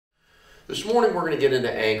This morning we're going to get into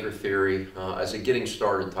anchor theory as a getting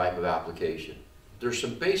started type of application. There's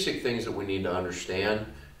some basic things that we need to understand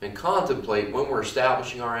and contemplate when we're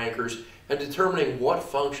establishing our anchors and determining what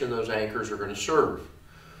function those anchors are going to serve.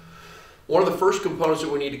 One of the first components that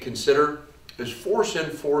we need to consider is force in,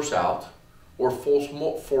 force out, or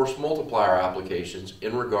force multiplier applications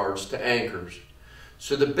in regards to anchors.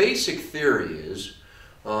 So the basic theory is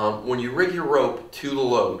when you rig your rope to the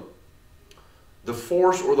load, the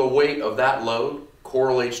force or the weight of that load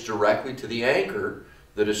correlates directly to the anchor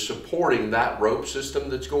that is supporting that rope system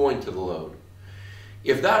that's going to the load.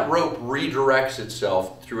 If that rope redirects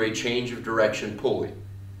itself through a change of direction pulley,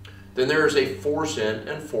 then there is a force in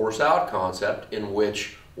and force out concept in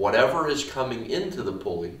which whatever is coming into the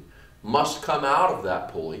pulley must come out of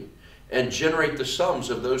that pulley and generate the sums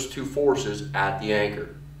of those two forces at the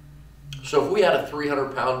anchor. So if we had a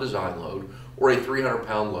 300-pound design load or a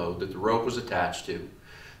 300-pound load that the rope was attached to,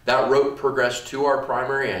 that rope progressed to our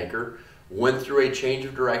primary anchor, went through a change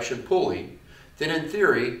of direction pulley, then in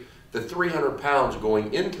theory, the 300 pounds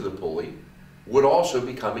going into the pulley would also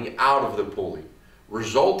be coming out of the pulley,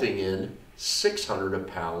 resulting in 600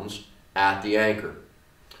 pounds at the anchor.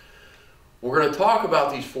 We're going to talk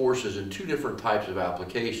about these forces in two different types of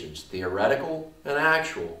applications, theoretical and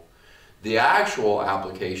actual. The actual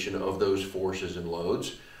application of those forces and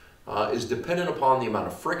loads is dependent upon the amount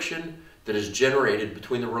of friction that is generated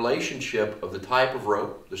between the relationship of the type of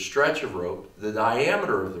rope, the stretch of rope, the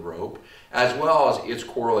diameter of the rope, as well as its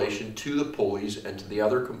correlation to the pulleys and to the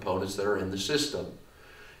other components that are in the system.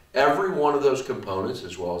 Every one of those components,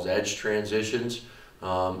 as well as edge transitions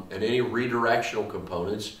and any redirectional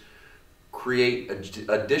components, create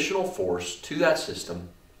additional force to that system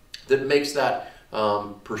that makes that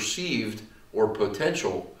perceived or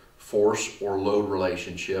potential force or load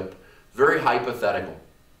relationship very hypothetical.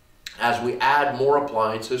 As we add more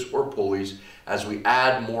appliances or pulleys, as we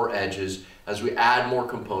add more edges, as we add more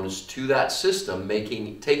components to that system,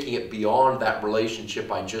 taking it beyond that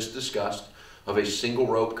relationship I just discussed of a single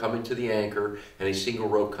rope coming to the anchor and a single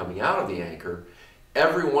rope coming out of the anchor,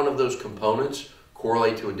 every one of those components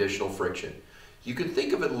correlate to additional friction. You can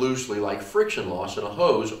think of it loosely like friction loss in a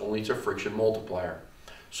hose, only it's a friction multiplier.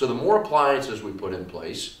 So the more appliances we put in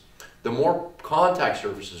place, the more contact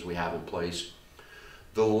surfaces we have in place,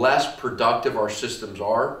 the less productive our systems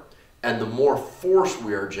are, and the more force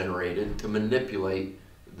we are generating to manipulate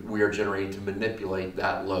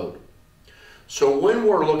that load. So when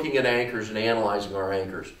we're looking at anchors and analyzing our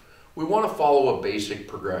anchors, we want to follow a basic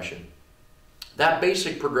progression. That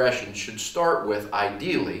basic progression should start with,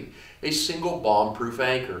 ideally, a single bomb-proof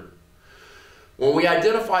anchor. When we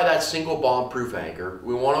identify that single bomb-proof anchor,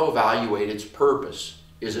 we want to evaluate its purpose.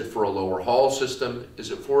 Is it for a lower haul system?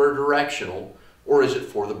 Is it for a directional? Or is it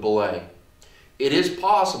for the belay? It is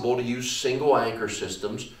possible to use single anchor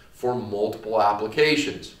systems for multiple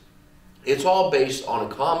applications. It's all based on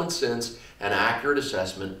a common sense and accurate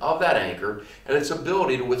assessment of that anchor and its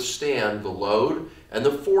ability to withstand the load and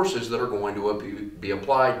the forces that are going to be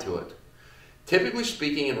applied to it. Typically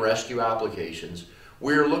speaking, in rescue applications,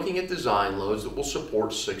 we are looking at design loads that will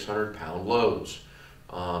support 600-pound loads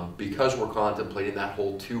because we're contemplating that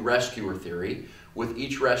whole two rescuer theory, with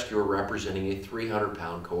each rescuer representing a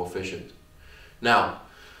 300-pound coefficient. Now,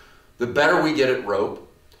 the better we get at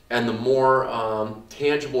rope and the more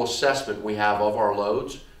tangible assessment we have of our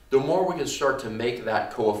loads, the more we can start to make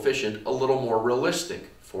that coefficient a little more realistic.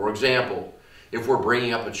 For example, if we're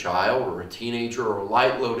bringing up a child or a teenager or a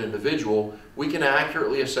light load individual, we can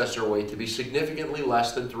accurately assess their weight to be significantly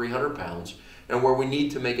less than 300 pounds, and where we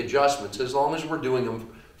need to make adjustments, as long as we're doing them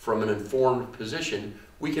from an informed position,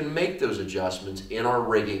 we can make those adjustments in our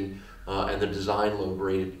rigging and the design load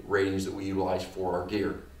ratings that we utilize for our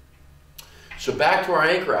gear. So back to our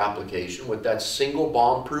anchor application with that single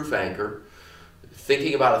bomb-proof anchor,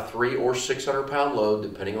 thinking about a 300 or 600-pound load,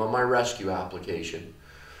 depending on my rescue application.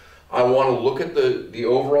 I want to look at the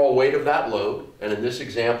overall weight of that load, and in this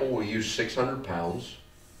example, we'll use 600 pounds.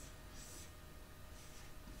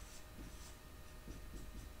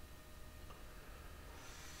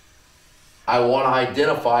 I want to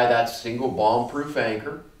identify that single bomb-proof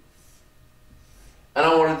anchor, and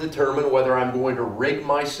I want to determine whether I'm going to rig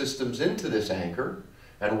my systems into this anchor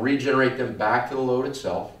and regenerate them back to the load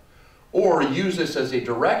itself, or use this as a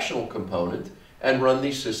directional component and run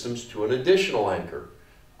these systems to an additional anchor.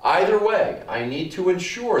 Either way, I need to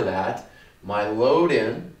ensure that my load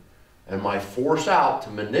in and my force out to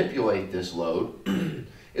manipulate this load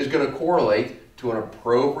is going to correlate to an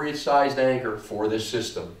appropriate sized anchor for this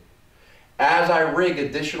system. As I rig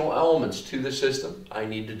additional elements to the system, I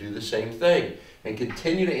need to do the same thing. and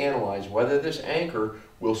continue to analyze whether this anchor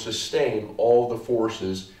will sustain all the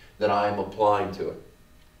forces that I am applying to it.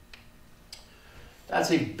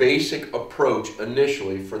 That's a basic approach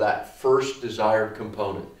initially for that first desired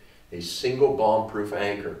component, a single bomb-proof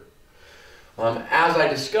anchor. As I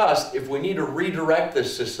discussed, if we need to redirect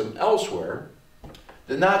this system elsewhere,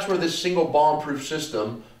 then that's where this single bomb-proof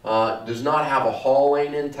system does not have a haul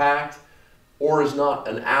lane intact or is not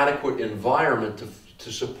an adequate environment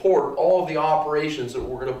to support all of the operations that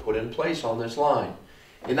we're going to put in place on this line.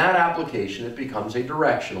 In that application, it becomes a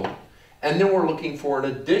directional, and then we're looking for an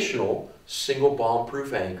additional single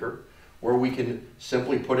bomb-proof anchor where we can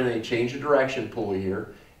simply put in a change of direction pulley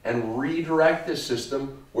here and redirect this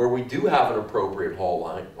system where we do have an appropriate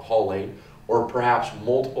haul lane, or perhaps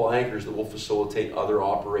multiple anchors that will facilitate other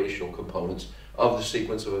operational components of the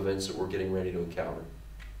sequence of events that we're getting ready to encounter.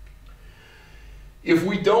 If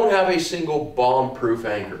we don't have a single bomb-proof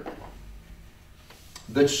anchor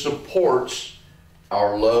that supports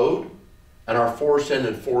our load and our force in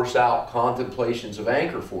and force out contemplations of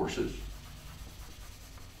anchor forces,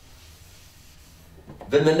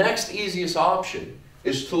 then the next easiest option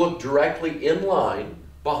is to look directly in line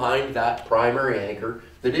behind that primary anchor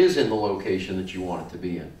that is in the location that you want it to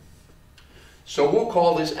be in. So we'll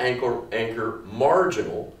call this anchor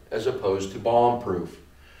marginal as opposed to bomb-proof.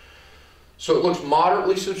 So it looks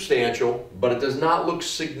moderately substantial, but it does not look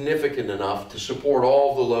significant enough to support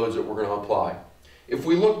all of the loads that we're going to apply. If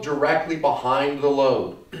we look directly behind the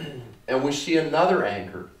load and we see another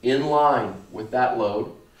anchor in line with that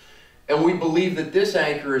load, and we believe that this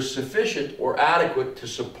anchor is sufficient or adequate to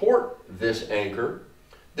support this anchor,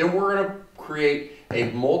 then we're going to create a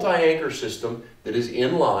multi-anchor system that is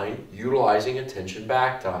in line utilizing a tension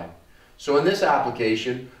back tie. So in this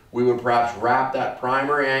application, we would perhaps wrap that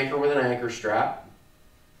primary anchor with an anchor strap,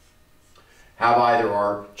 have either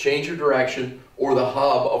our change of direction or the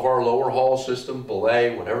hub of our lower haul system,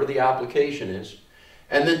 belay, whatever the application is,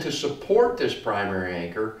 and then to support this primary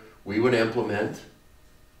anchor, we would implement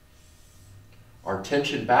our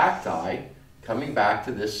tension back tie coming back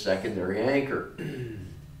to this secondary anchor.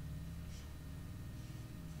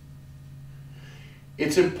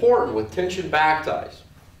 It's important with tension back ties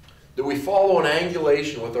that we follow an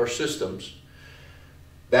angulation with our systems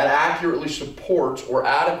that accurately supports or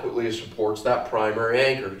adequately supports that primary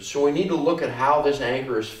anchor. So we need to look at how this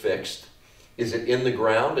anchor is fixed. Is it in the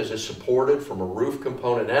ground? Is it supported from a roof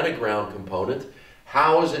component and a ground component?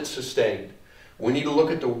 How is it sustained? We need to look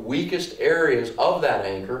at the weakest areas of that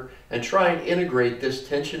anchor and try and integrate this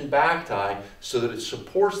tension back tie so that it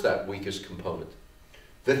supports that weakest component.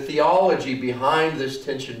 The theology behind this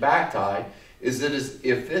tension back tie is that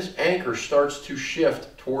if this anchor starts to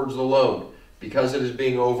shift towards the load because it is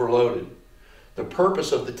being overloaded, the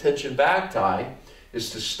purpose of the tension back tie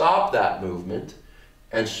is to stop that movement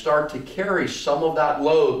and start to carry some of that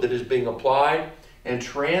load that is being applied and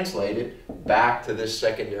translate it back to this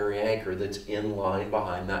secondary anchor that's in line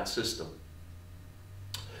behind that system.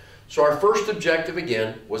 So our first objective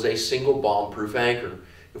again was a single bomb-proof anchor.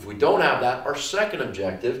 If we don't have that, our second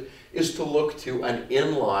objective is to look to an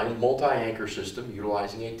inline multi-anchor system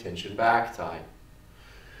utilizing a tension back tie.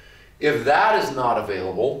 If that is not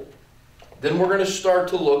available, then we're going to start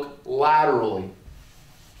to look laterally.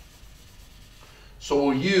 So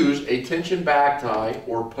we'll use a tension back tie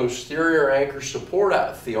or posterior anchor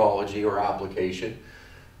support theology or application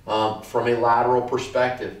from a lateral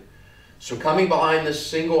perspective. So coming behind this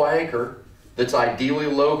single anchor that's ideally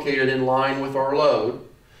located in line with our load,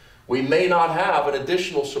 we may not have an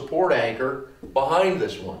additional support anchor behind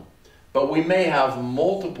this one, but we may have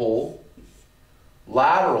multiple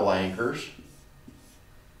lateral anchors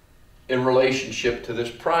in relationship to this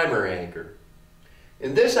primary anchor.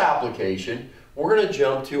 In this application, we're going to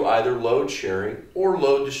jump to either load sharing or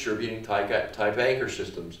load distributing type anchor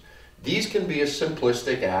systems. These can be as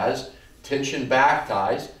simplistic as tension back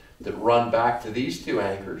ties that run back to these two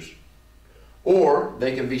anchors, or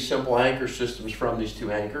they can be simple anchor systems from these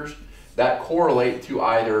two anchors that correlate to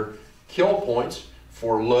either kill points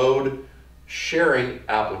for load sharing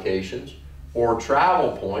applications or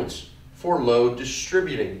travel points for load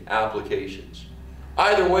distributing applications.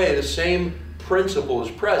 Either way, the same principle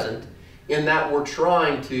is present in that we're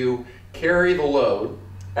trying to carry the load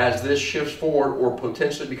as this shifts forward or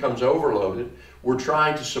potentially becomes overloaded. We're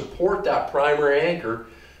trying to support that primary anchor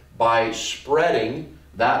by spreading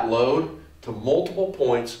that load to multiple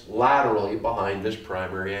points laterally behind this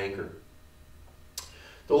primary anchor.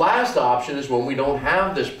 The last option is when we don't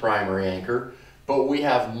have this primary anchor, but we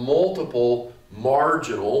have multiple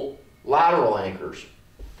marginal lateral anchors.